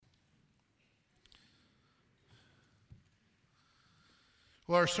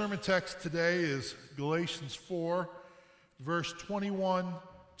Well, our sermon text today is Galatians 4, verse 21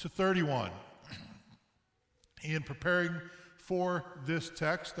 to 31. In preparing for this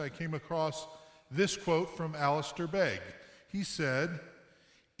text, I came across this quote from Alistair Begg. He said,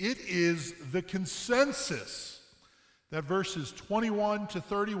 "It is the consensus that verses 21 to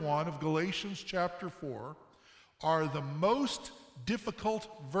 31 of Galatians chapter 4 are the most difficult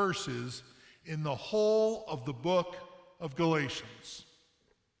verses in the whole of the book of Galatians."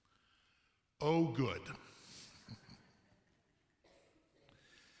 Oh, good.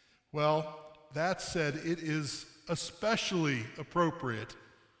 Well, that said, it is especially appropriate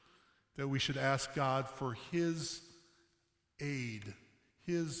that we should ask God for His aid,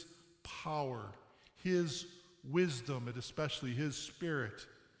 His power, His wisdom, and especially His Spirit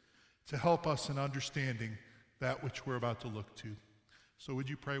to help us in understanding that which we're about to look to. So would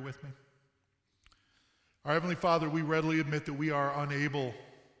you pray with me? Our Heavenly Father, we readily admit that we are unable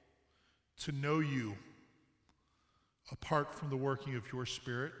to know you apart from the working of your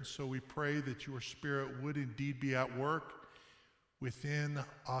Spirit. And so we pray that your Spirit would indeed be at work within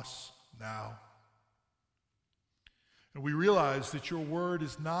us now. And we realize that your word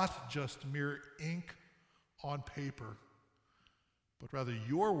is not just mere ink on paper, but rather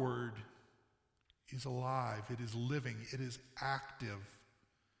your word is alive, it is living, it is active.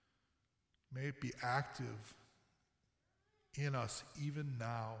 May it be active in us even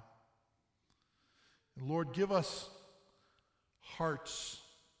now. And Lord, give us hearts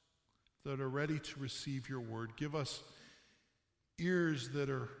that are ready to receive your word. Give us ears that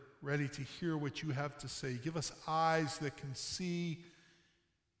are ready to hear what you have to say. Give us eyes that can see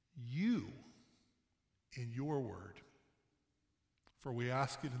you in your word. For we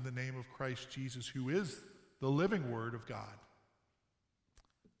ask it in the name of Christ Jesus, who is the living word of God.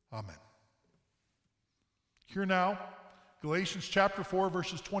 Amen. Here now, Galatians chapter 4,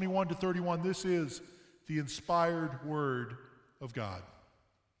 verses 21 to 31. This is the inspired word of God.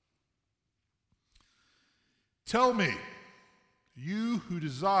 Tell me, you who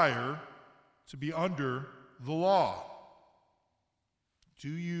desire to be under the law, do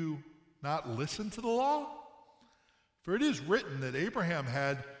you not listen to the law? For it is written that Abraham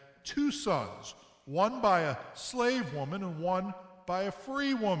had two sons, one by a slave woman and one by a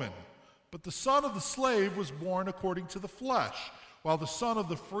free woman. But the son of the slave was born according to the flesh, while the son of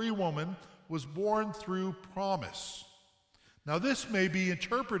the free woman was born through promise. Now this may be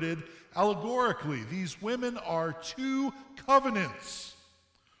interpreted allegorically. These women are two covenants.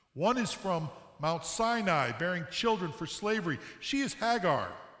 One is from Mount Sinai, bearing children for slavery. She is Hagar.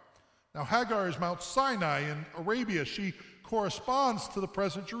 Now Hagar is Mount Sinai in Arabia. She corresponds to the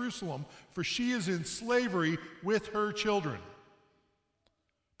present Jerusalem, for she is in slavery with her children.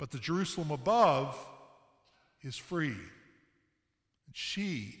 But the Jerusalem above is free.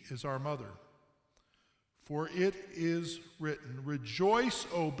 She is our mother. For it is written, "Rejoice,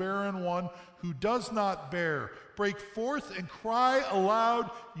 O barren one who does not bear. Break forth and cry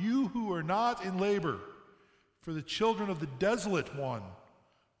aloud, you who are not in labor. For the children of the desolate one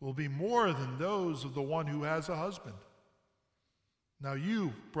will be more than those of the one who has a husband." Now you,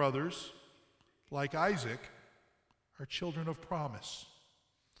 brothers, like Isaac, are children of promise.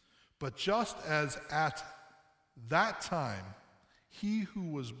 But just as at that time he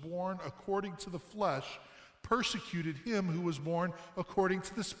who was born according to the flesh persecuted him who was born according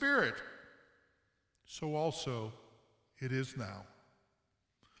to the Spirit, so also it is now.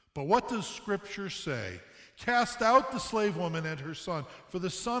 But what does Scripture say? "Cast out the slave woman and her son, for the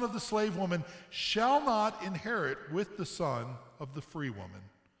son of the slave woman shall not inherit with the son of the free woman."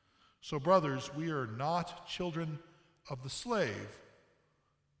 So, brothers, we are not children of the slave,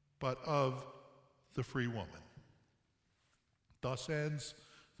 but of the free woman. Thus ends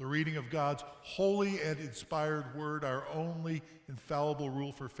the reading of God's holy and inspired word, our only infallible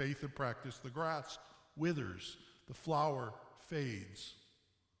rule for faith and practice. The grass withers, the flower fades,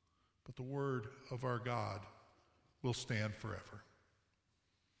 but the word of our God will stand forever.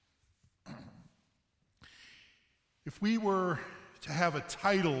 If we were to have a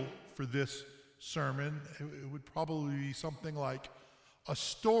title for this sermon, it would probably be something like "A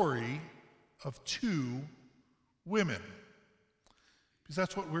Story of Two Women." Because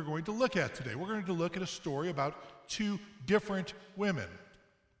that's what we're going to look at today. We're going to look at a story about two different women.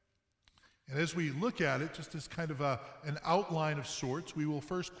 And as we look at it, just as kind of an outline of sorts, we will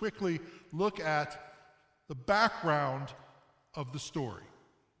first quickly look at the background of the story.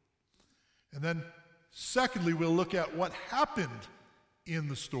 And then secondly, we'll look at what happened in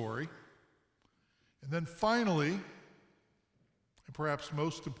the story. And then finally, and perhaps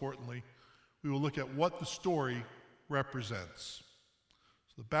most importantly, we will look at what the story represents.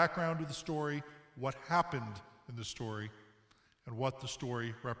 So the background of the story, what happened in the story, and what the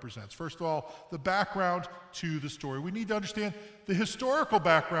story represents. First of all, the background to the story. We need to understand the historical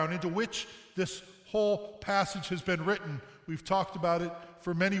background into which this whole passage has been written. We've talked about it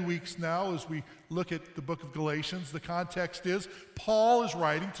for many weeks now as we look at the book of Galatians. The context is Paul is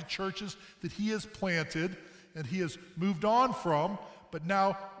writing to churches that he has planted and he has moved on from, but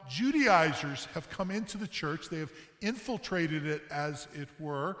now Judaizers have come into the church. They have infiltrated it, as it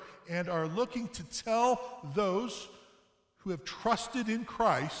were, and are looking to tell those who have trusted in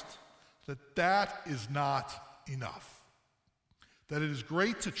Christ that that is not enough. That it is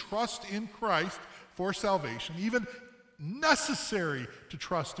great to trust in Christ for salvation, even necessary to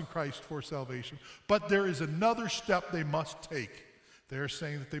trust in Christ for salvation, but there is another step they must take. They're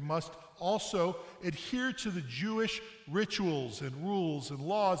saying that they must also adhere to the Jewish rituals and rules and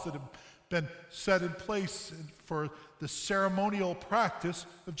laws that have been set in place for the ceremonial practice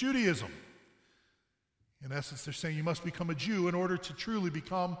of Judaism. In essence, they're saying you must become a Jew in order to truly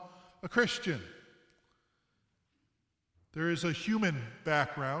become a Christian. There is a human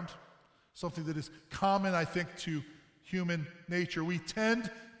background, something that is common, I think, to human nature. We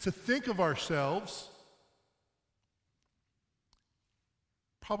tend to think of ourselves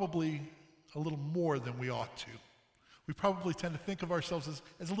probably a little more than we ought to. We probably tend to think of ourselves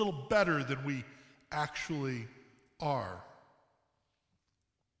as a little better than we actually are.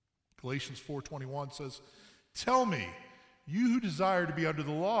 Galatians 4:21 says, "Tell me, you who desire to be under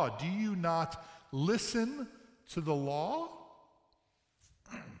the law, do you not listen to the law?"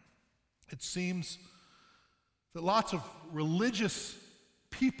 It seems that lots of religious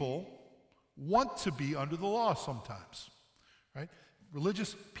people want to be under the law sometimes, right?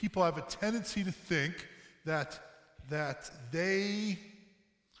 Religious people have a tendency to think that they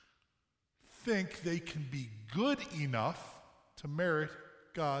think they can be good enough to merit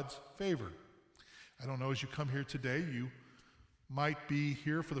God's favor. I don't know, as you come here today, you might be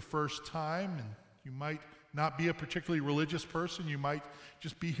here for the first time, and you might not be a particularly religious person. You might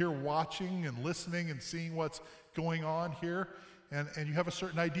just be here watching and listening and seeing what's going on here, and you have a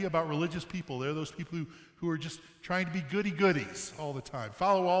certain idea about religious people. They're those people who are just trying to be goody-goodies all the time,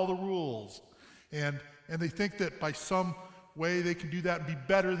 follow all the rules, and they think that by some way they can do that and be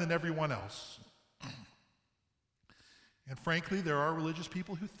better than everyone else. And frankly, there are religious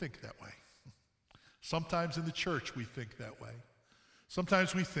people who think that way. Sometimes in the church we think that way.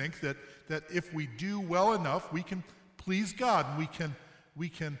 Sometimes we think that if we do well enough, we can please God and we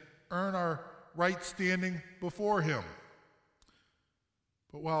can earn our right standing before Him.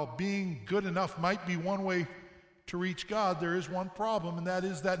 But while being good enough might be one way to reach God, there is one problem, and that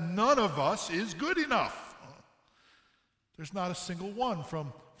is that none of us is good enough. There's not a single one,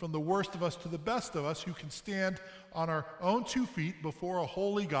 from the worst of us to the best of us, who can stand on our own 2 feet before a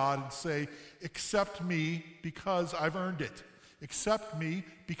holy God and say, "Accept me because I've earned it. Accept me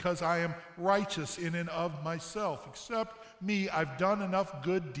because I am righteous in and of myself. Accept me, I've done enough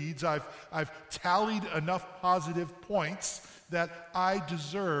good deeds. I've tallied enough positive points that I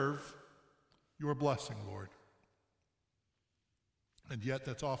deserve your blessing, Lord." And yet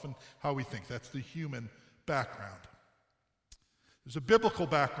that's often how we think. That's the human background. There's a biblical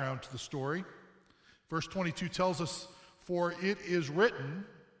background to the story. Verse 22 tells us, "For it is written,"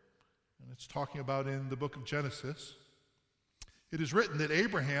 and it's talking about in the book of Genesis, "it is written that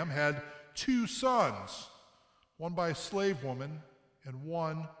Abraham had 2 sons, one by a slave woman and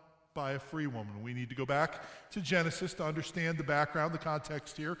one by a free woman." We need to go back to Genesis to understand the background, the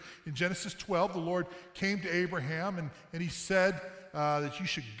context here. In Genesis 12, the Lord came to Abraham and He said that you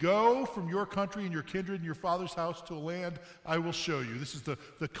should go from your country and your kindred and your father's house to a land I will show you. This is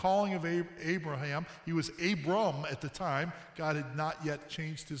the calling of Abraham. He was Abram at the time. God had not yet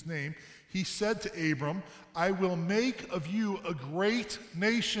changed his name. He said to Abram, "I will make of you a great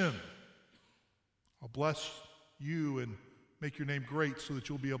nation. I'll bless you and make your name great so that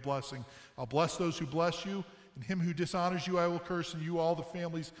you'll be a blessing. I'll bless those who bless you, and him who dishonors you I will curse, and you all the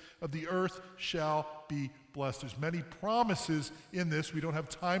families of the earth shall be blessed." There's many promises in this. We don't have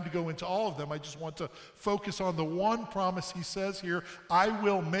time to go into all of them. I just want to focus on the one promise He says here, "I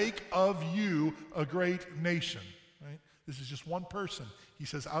will make of you a great nation." Right? This is just one person. He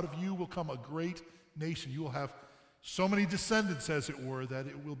says, out of you will come a great nation. You will have so many descendants, as it were, that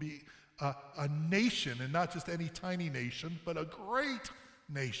it will be a nation, and not just any tiny nation, but a great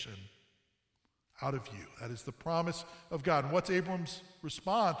nation out of you. That is the promise of God. And what's Abram's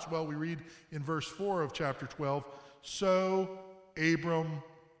response? Well, we read in verse 4 of chapter 12, "So Abram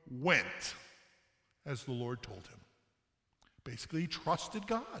went as the Lord told him." Basically, he trusted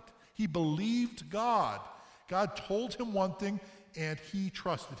God. He believed God. God told him one thing, and he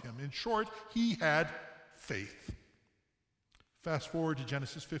trusted him. In short, he had faith. Fast forward to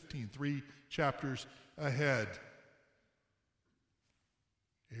Genesis 15, 3 chapters ahead.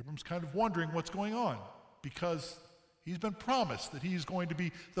 Abram's kind of wondering what's going on because he's been promised that he's going to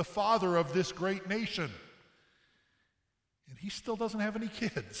be the father of this great nation. And he still doesn't have any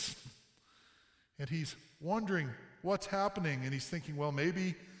kids. And he's wondering what's happening, and he's thinking, well,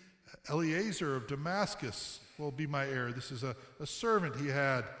 maybe Eliezer of Damascus will be my heir. This is a servant he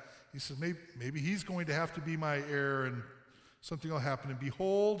had. He says, maybe he's going to have to be my heir, and something will happen. And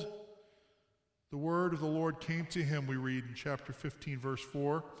behold, the word of the Lord came to him, we read in chapter 15, verse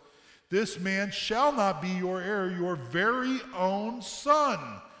 4. This man shall not be your heir, your very own son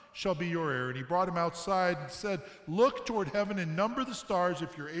shall be your heir. And he brought him outside and said, look toward heaven and number the stars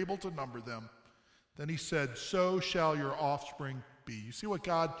if you're able to number them. Then he said, so shall your offspring be. You see what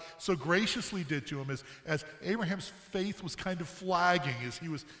God so graciously did to him as Abraham's faith was kind of flagging, as he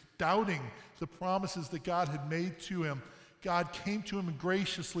was doubting the promises that God had made to him. God came to him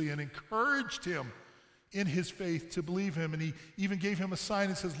graciously and encouraged him in his faith to believe him. And he even gave him a sign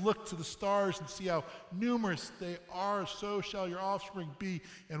and says, look to the stars and see how numerous they are, so shall your offspring be.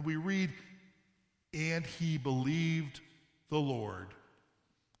 And we read, and he believed the Lord.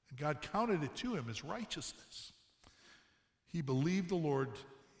 And God counted it to him as righteousness. He believed the Lord,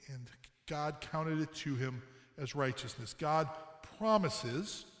 and God counted it to him as righteousness. God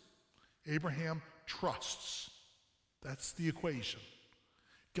promises, Abraham trusts. That's the equation.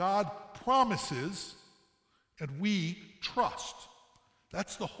 God promises, and we trust.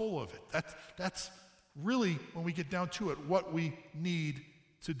 That's the whole of it. That's really, when we get down to it, what we need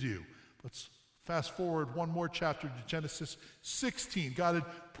to do. Let's fast forward one more chapter to Genesis 16. God had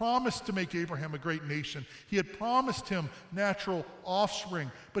promised to make Abraham a great nation. He had promised him natural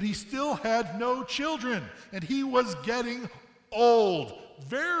offspring, but he still had no children, and he was getting old,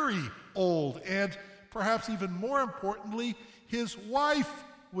 very old, and perhaps even more importantly, his wife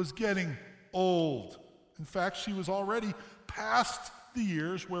was getting old. In fact, she was already past the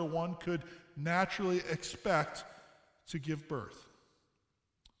years where one could naturally expect to give birth.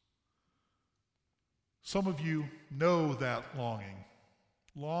 Some of you know that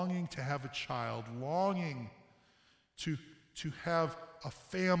longing to have a child, longing to have a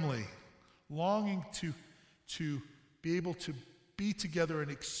family, longing to be able to be together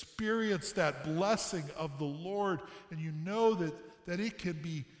and experience that blessing of the Lord. And you know that it can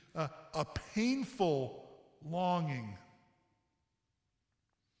be a painful longing.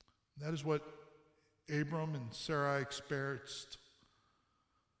 That is what Abram and Sarai experienced.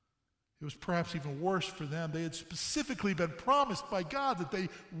 It was perhaps even worse for them. They had specifically been promised by God that they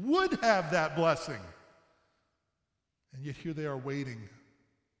would have that blessing. And yet here they are waiting.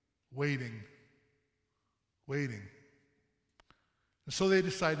 And so they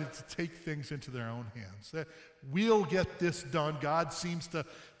decided to take things into their own hands. That we'll get this done. God seems to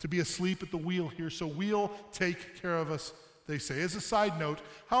be asleep at the wheel here, so we'll take care of us, they say. As a side note,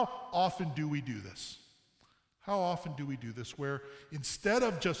 how often do we do this? How often do we do this, where instead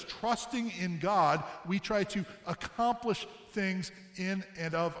of just trusting in God, we try to accomplish things in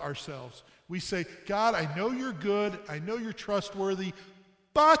and of ourselves? We say, God, I know you're good, I know you're trustworthy,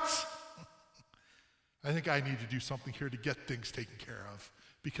 but I think I need to do something here to get things taken care of,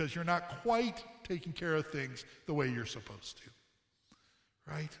 because you're not quite taking care of things the way you're supposed to,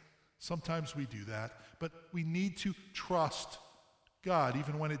 right? Sometimes we do that, but we need to trust God,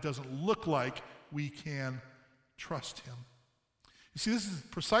 even when it doesn't look like we can trust him. You see, this is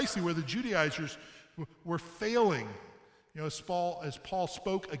precisely where the Judaizers were failing, as Paul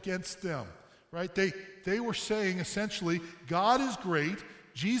spoke against them, right? They were saying essentially, God is great,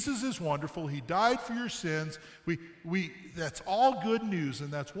 Jesus is wonderful, he died for your sins, that's all good news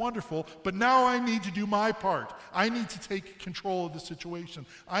and that's wonderful, but now I need to do my part. I need to take control of the situation.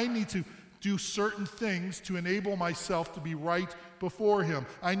 I need to do certain things to enable myself to be right before him.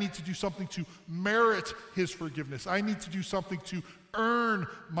 I need to do something to merit his forgiveness. I need to do something to earn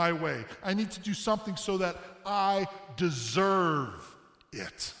my way. I need to do something so that I deserve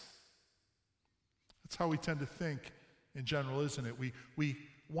it. That's how we tend to think in general, isn't it? We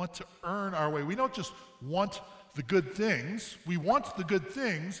want to earn our way. We don't just want the good things. We want the good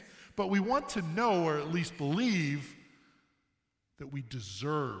things, but we want to know, or at least believe, that we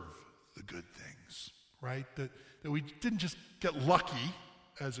deserve the good things, right? That we didn't just get lucky,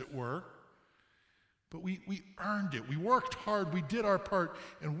 as it were, but we earned it. We worked hard, we did our part,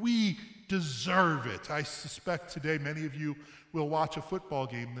 and we deserve it. I suspect today many of you will watch a football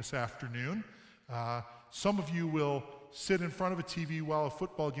game this afternoon. Some of you will sit in front of a TV while a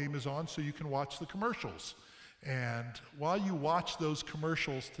football game is on so you can watch the commercials. And while you watch those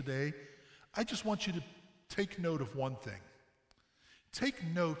commercials today, I just want you to take note of one thing. Take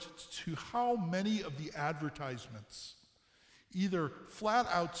note to how many of the advertisements either flat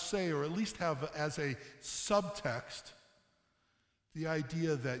out say, or at least have as a subtext, the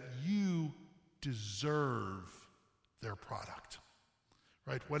idea that you deserve their product.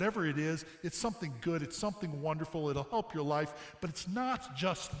 Right? Whatever it is, it's something good, it's something wonderful, it'll help your life, but it's not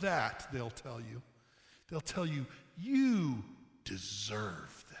just that, they'll tell you. They'll tell you, you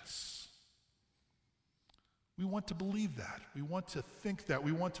deserve this. We want to believe that. We want to think that.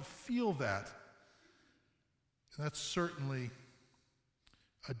 We want to feel that. And that's certainly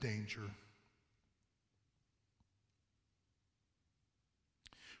a danger.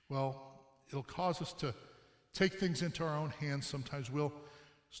 Well, it'll cause us to take things into our own hands sometimes. We'll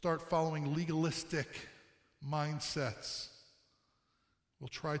start following legalistic mindsets. We'll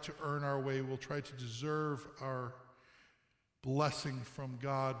try to earn our way. We'll try to deserve our blessing from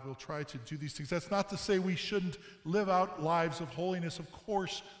God. We'll try to do these things. That's not to say we shouldn't live out lives of holiness. Of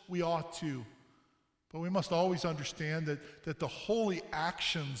course we ought to. But we must always understand that the holy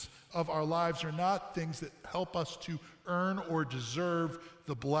actions of our lives are not things that help us to earn or deserve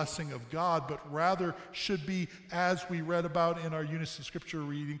the blessing of God, but rather should be, as we read about in our Unison Scripture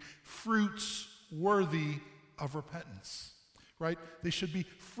reading, fruits worthy of repentance, right? They should be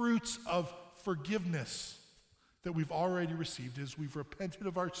fruits of forgiveness that we've already received as we've repented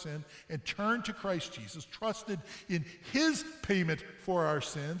of our sin and turned to Christ Jesus, trusted in his payment for our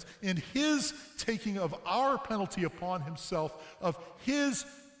sins, in his taking of our penalty upon himself, of his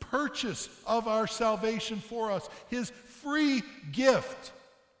purchase of our salvation for us, his free gift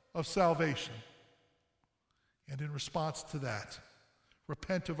of salvation. And in response to that,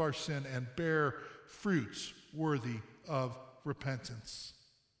 repent of our sin and bear fruits worthy of repentance.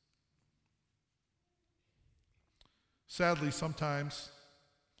 Sadly, sometimes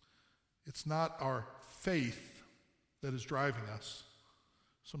it's not our faith that is driving us.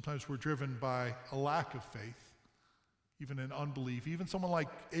 Sometimes we're driven by a lack of faith, even in unbelief. Even someone like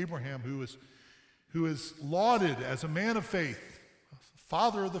Abraham, who is lauded as a man of faith, a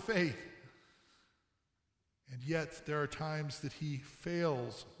father of the faith. And yet there are times that he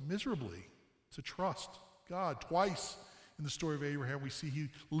fails miserably to trust God. Twice in the story of Abraham, we see he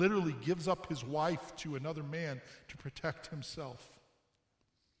literally gives up his wife to another man to protect himself.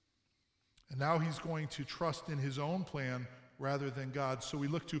 And now he's going to trust in his own plan rather than God. So we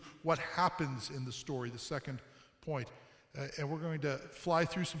look to what happens in the story, the second point. And we're going to fly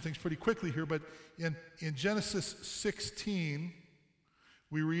through some things pretty quickly here, but in Genesis 16,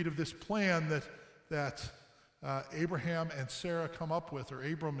 we read of this plan that Abraham and Sarah come up with, or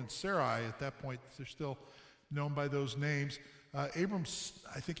Abram and Sarai at that point. They're still known by those names. Abram's,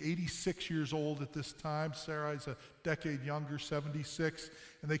 I think, 86 years old at this time. Sarai's a decade younger, 76.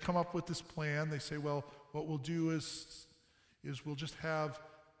 And they come up with this plan. They say, well, what we'll do is we'll just have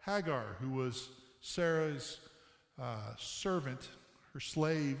Hagar, who was Sarah's servant, her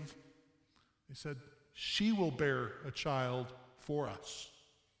slave. They said, she will bear a child for us.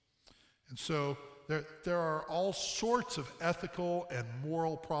 And so there are all sorts of ethical and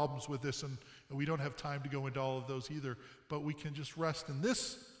moral problems with this, and we don't have time to go into all of those either, but we can just rest on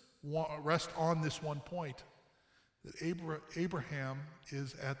this one point, that Abraham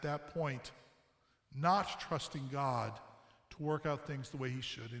is at that point not trusting God to work out things the way he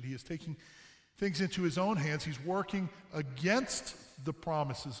should, and he is taking things into his own hands. He's working against the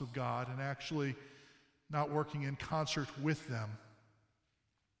promises of God and actually not working in concert with them.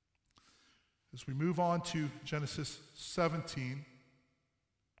 As we move on to Genesis 17,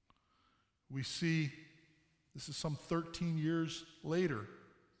 we see, this is some 13 years later,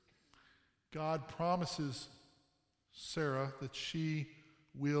 God promises Sarah that she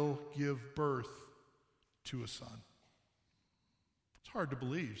will give birth to a son. It's hard to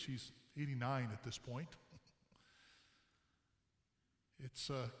believe. She's 89 at this point. It's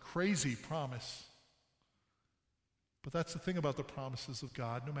a crazy promise. But that's the thing about the promises of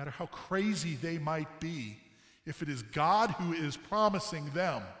God. No matter how crazy they might be, if it is God who is promising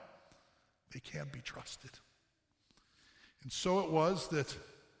them, they can be trusted. And so it was that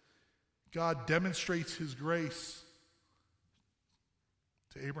God demonstrates his grace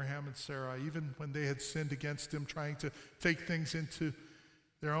to Abraham and Sarah, even when they had sinned against him, trying to take things into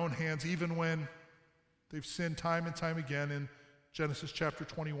their own hands, even when they've sinned time and time again. In Genesis chapter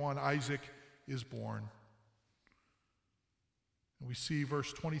 21, Isaac is born. And we see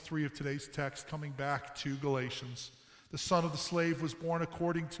verse 23 of today's text coming back to Galatians. The son of the slave was born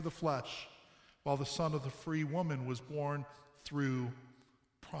according to the flesh, while the son of the free woman was born through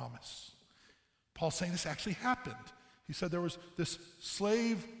promise. Paul's saying this actually happened. He said there was this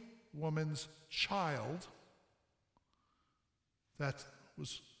slave woman's child that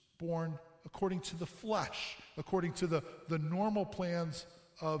was born according to the flesh, according to the normal plans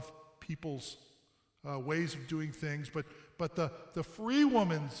of people's ways of doing things. But the free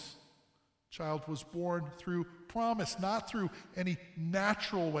woman's child was born through promise, not through any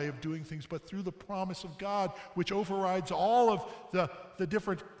natural way of doing things, but through the promise of God, which overrides all of the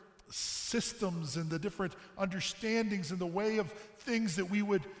different systems and the different understandings and the way of things that we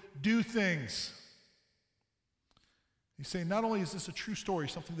would do things. He's saying not only is this a true story,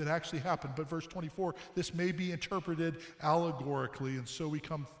 something that actually happened, but verse 24, this may be interpreted allegorically, and so we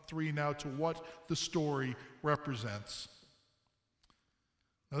come now to what the story represents.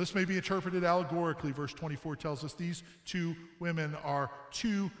 Now, this may be interpreted allegorically. Verse 24 tells us these two women are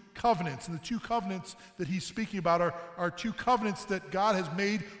two covenants. And the two covenants that he's speaking about are two covenants that God has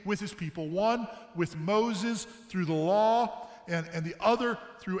made with his people. One with Moses through the law, and the other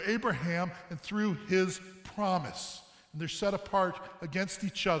through Abraham and through his promise. And they're set apart against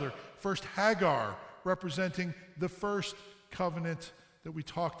each other. First, Hagar, representing the first covenant that we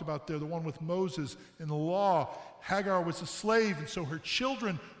talked about there, the one with Moses in the law. Hagar was a slave, and so her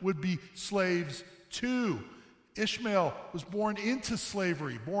children would be slaves too. Ishmael was born into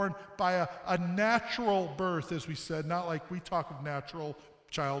slavery, born by a natural birth, as we said, not like we talk of natural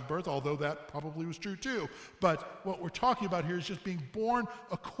childbirth, although that probably was true too. But what we're talking about here is just being born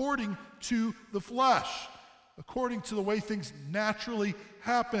according to the flesh, according to the way things naturally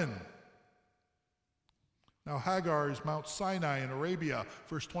happen. Now, Hagar is Mount Sinai in Arabia,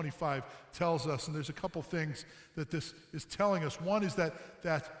 verse 25 tells us, and there's a couple things that this is telling us. One is that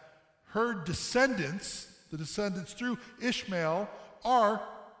her descendants, the descendants through Ishmael, are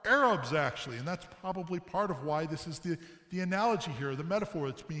Arabs, actually, and that's probably part of why this is the analogy here, the metaphor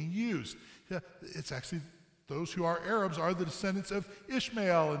that's being used. It's actually those who are Arabs are the descendants of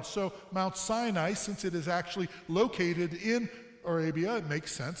Ishmael, and so Mount Sinai, since it is actually located in Arabia, it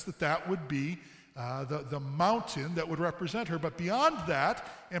makes sense that would be the mountain that would represent her. But beyond that,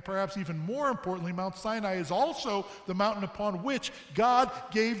 and perhaps even more importantly, Mount Sinai is also the mountain upon which God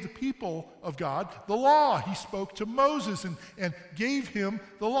gave the people of God the law. He spoke to Moses and gave him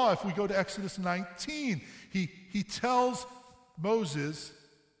the law. If we go to Exodus 19, he tells Moses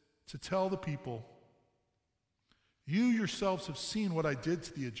to tell the people, "You yourselves have seen what I did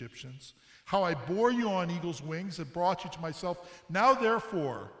to the Egyptians, how I bore you on eagle's wings and brought you to myself. Now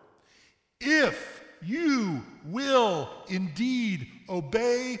therefore, if you will indeed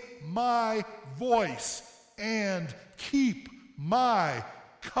obey my voice and keep my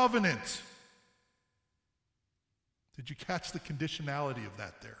covenant." Did you catch the conditionality of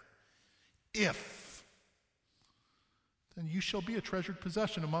that there? If, then you shall be a treasured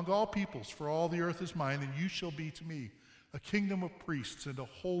possession among all peoples, for all the earth is mine, and you shall be to me a kingdom of priests and a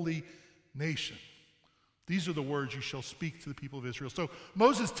holy nation. These are the words you shall speak to the people of Israel. So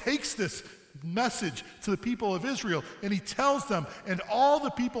Moses takes this message to the people of Israel, and he tells them, and all the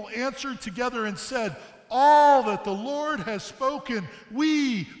people answered together and said, "All that the Lord has spoken,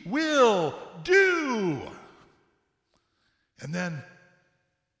 we will do." And then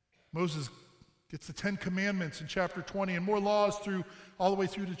Moses gets the 10 Commandments in chapter 20 and more laws all the way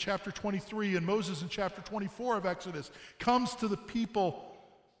through to chapter 23. And Moses in chapter 24 of Exodus comes to the people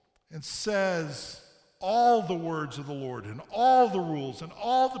and says all the words of the Lord and all the rules, and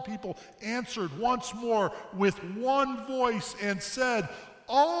all the people answered once more with one voice and said,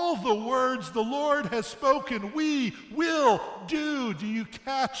 "All the words the Lord has spoken, we will do." Do you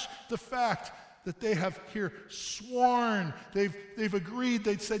catch the fact that they have here sworn? They've agreed.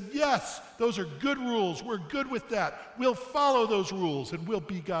 They've said, yes, those are good rules. We're good with that. We'll follow those rules and we'll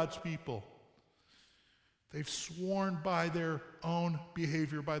be God's people. They've sworn by their own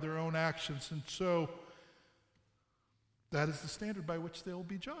behavior, by their own actions, and so that is the standard by which they will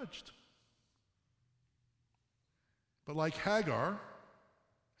be judged. But like Hagar,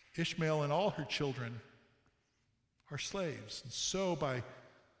 Ishmael and all her children are slaves. And so by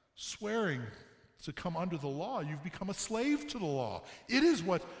swearing to come under the law, you've become a slave to the law. It is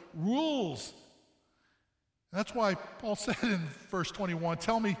what rules. And that's why Paul said in verse 21,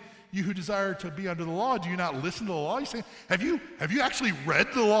 "Tell me, you who desire to be under the law, do you not listen to the law?" He's saying, have you actually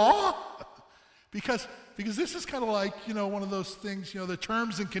read the law? Because this is kind of like, one of those things, the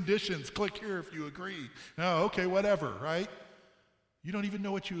terms and conditions, click here if you agree. No, okay, whatever, right? You don't even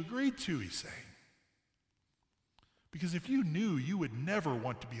know what you agreed to, he's saying. Because if you knew, you would never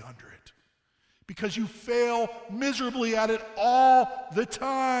want to be under it. Because you fail miserably at it all the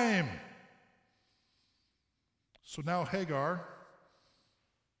time. So now Hagar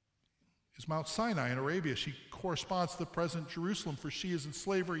is Mount Sinai in Arabia. She corresponds to the present Jerusalem, for she is in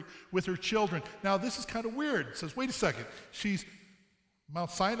slavery with her children. Now, this is kind of weird. It says, wait a second, she's Mount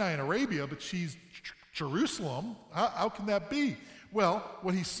Sinai in Arabia, but she's Jerusalem. How can that be? Well,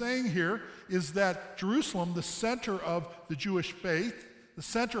 what he's saying here is that Jerusalem, the center of the Jewish faith, the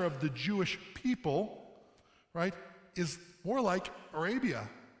center of the Jewish people, right, is more like Arabia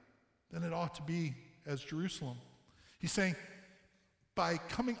than it ought to be as Jerusalem. He's saying, by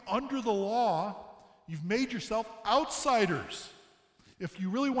coming under the law, you've made yourself outsiders. If you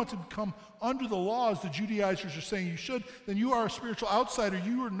really want to come under the law, as the Judaizers are saying you should, then you are a spiritual outsider.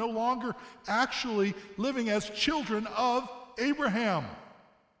 You are no longer actually living as children of Abraham.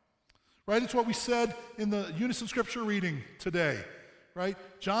 Right? It's what we said in the Unison Scripture reading today. Right?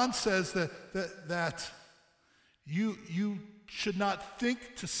 John says that you should not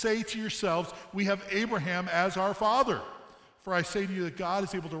think to say to yourselves, we have Abraham as our father. For I say to you that God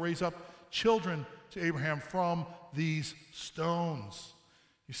is able to raise up children to Abraham from these stones.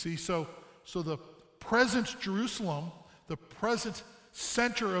 You see, so the present Jerusalem, the present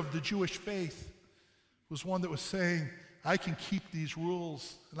center of the Jewish faith, was one that was saying, I can keep these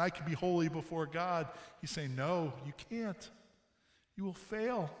rules and I can be holy before God. He's saying, no, you can't. You will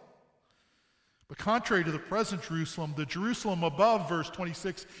fail. But contrary to the present Jerusalem, the Jerusalem above, verse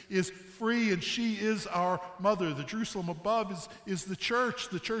 26, is free, and she is our mother. The Jerusalem above is the church,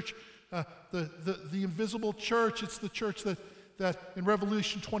 the invisible church. It's the church that in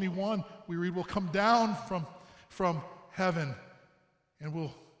Revelation 21 we read will come down from heaven and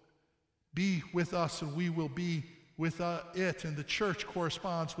will be with us, and we will be with it. And the church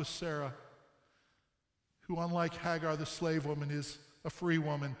corresponds with Sarah, who, unlike Hagar, the slave woman, is a free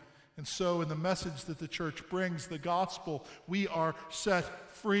woman. And so in the message that the church brings, the gospel, we are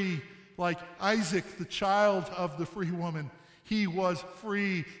set free. Like Isaac, the child of the free woman, he was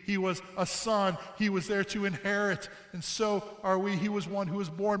free. He was a son. He was there to inherit. And so are we. He was one who was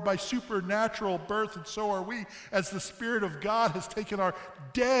born by supernatural birth, and so are we, as the Spirit of God has taken our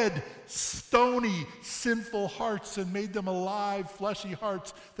dead, stony, sinful hearts and made them alive, fleshy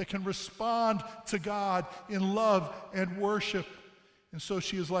hearts that can respond to God in love and worship. And so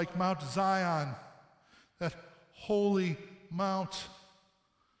she is like Mount Zion, that holy mount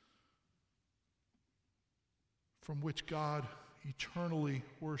from which God eternally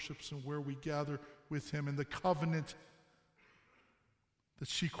worships and where we gather with him. And the covenant that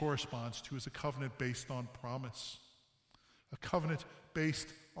she corresponds to is a covenant based on promise. A covenant based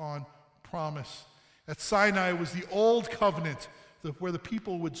on promise. At Sinai was the old covenant, where the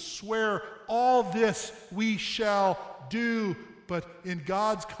people would swear, all this we shall do. But in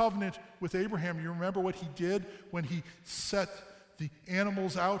God's covenant with Abraham, you remember what he did when he set the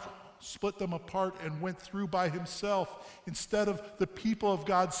animals out, split them apart, and went through by himself. Instead of the people of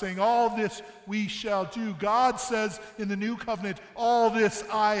God saying, all this we shall do, God says in the new covenant, all this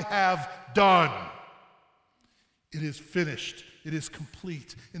I have done. It is finished. It is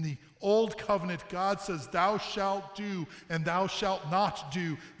complete. In the old covenant, God says, thou shalt do, and thou shalt not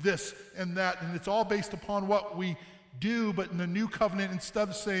do this and that. And it's all based upon what we do. But in the new covenant, instead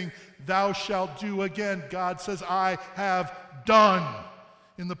of saying, thou shalt do again, God says, I have done.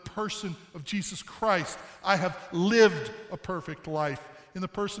 In the person of Jesus Christ, I have lived a perfect life. In the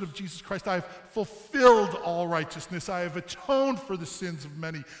person of Jesus Christ, I have fulfilled all righteousness. I have atoned for the sins of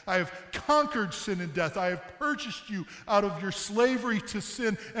many. I have conquered sin and death. I have purchased you out of your slavery to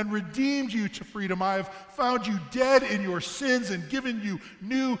sin and redeemed you to freedom. I have found you dead in your sins and given you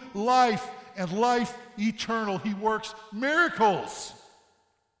new life and life eternal. He works miracles.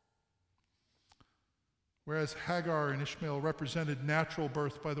 Whereas Hagar and Ishmael represented natural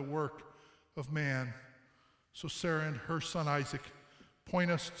birth by the work of man, so Sarah and her son Isaac point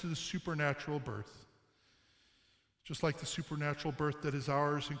us to the supernatural birth. Just like the supernatural birth that is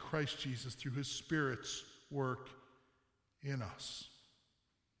ours in Christ Jesus through his Spirit's work in us.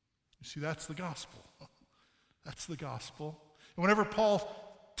 You see, that's the gospel. That's the gospel. And whenever Paul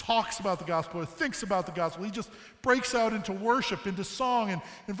talks about the gospel or thinks about the gospel, he just breaks out into worship, into song. And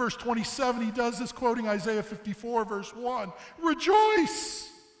in verse 27, he does this, quoting Isaiah 54, verse 1. Rejoice,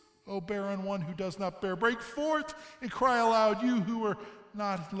 O barren one who does not bear. Break forth and cry aloud, you who are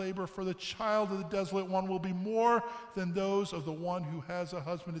not in labor, for the child of the desolate one will be more than those of the one who has a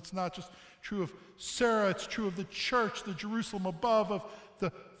husband. It's not just true of Sarah, it's true of the church, the Jerusalem above, of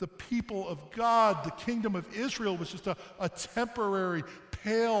the people of God. The kingdom of Israel was just a temporary,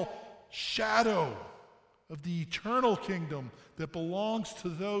 pale shadow of the eternal kingdom that belongs to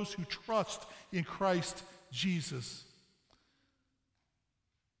those who trust in Christ Jesus.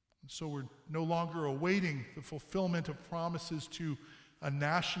 And so we're no longer awaiting the fulfillment of promises to a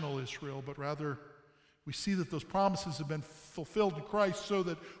national Israel, but rather we see that those promises have been fulfilled in Christ so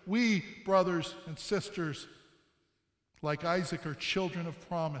that we, brothers and sisters, like Isaac, are children of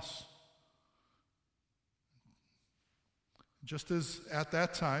promise. Just as at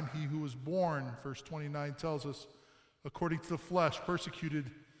that time, he who was born, verse 29 tells us, according to the flesh,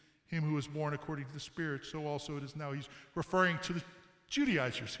 persecuted him who was born according to the Spirit, so also it is now. He's referring to the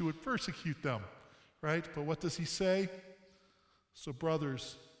Judaizers who would persecute them, right? But what does he say? So,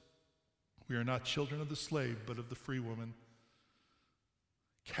 brothers, we are not children of the slave, but of the free woman.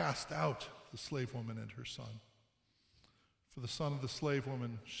 Cast out the slave woman and her son. For the son of the slave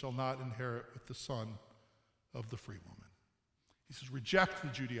woman shall not inherit with the son of the free woman. He says, reject the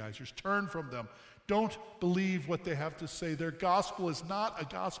Judaizers, turn from them. Don't believe what they have to say. Their gospel is not a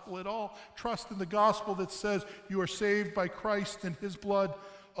gospel at all. Trust in the gospel that says you are saved by Christ and his blood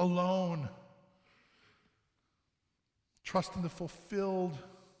alone. Trust in the fulfilled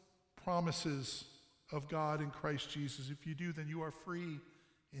promises of God in Christ Jesus. If you do, then you are free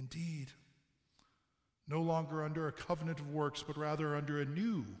indeed. No longer under a covenant of works, but rather under a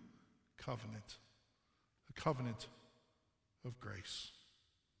new covenant, a covenant of grace.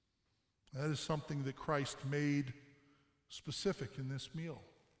 That is something that Christ made specific in this meal,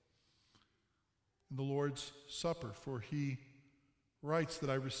 in the Lord's Supper, for he writes that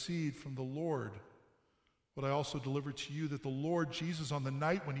I received from the Lord what I also delivered to you, that the Lord Jesus, on the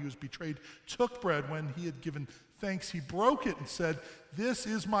night when he was betrayed, took bread. When he had given thanks, he broke it and said, this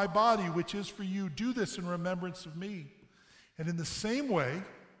is my body, which is for you. Do this in remembrance of me. And in the same way,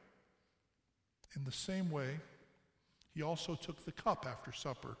 he also took the cup after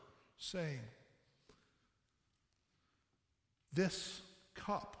supper, saying, this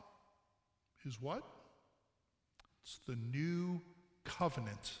cup is what? It's the new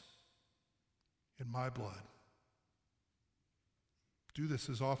covenant in my blood. Do this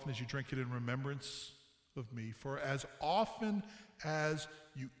as often as you drink it in remembrance of me. For as often as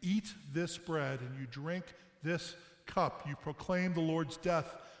you eat this bread and you drink this cup, you proclaim the Lord's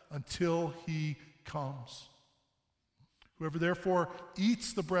death until he comes. Whoever therefore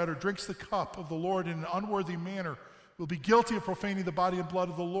eats the bread or drinks the cup of the Lord in an unworthy manner will be guilty of profaning the body and blood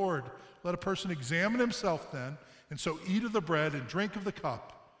of the Lord. Let a person examine himself then, and so eat of the bread and drink of the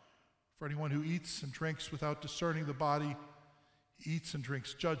cup. For anyone who eats and drinks without discerning the body eats and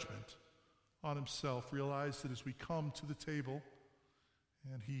drinks judgment on himself. Realize that as we come to the table,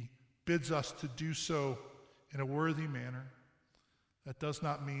 and he bids us to do so in a worthy manner, that does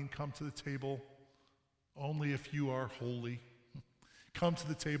not mean come to the table only if you are holy. Come to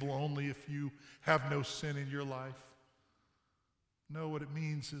the table only if you have no sin in your life. No, what it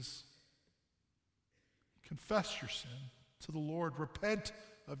means is confess your sin to the Lord, repent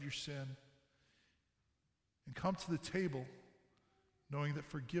of your sin, and come to the table knowing that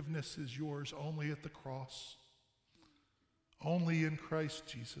forgiveness is yours only at the cross, only in Christ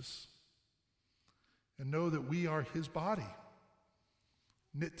Jesus. And know that we are his body,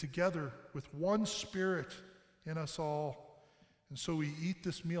 knit together with one spirit in us all. And so we eat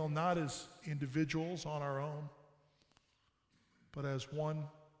this meal not as individuals on our own, but as one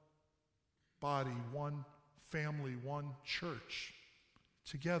body, one family, one church,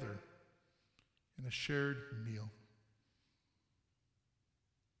 together in a shared meal.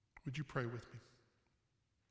 Would you pray with me?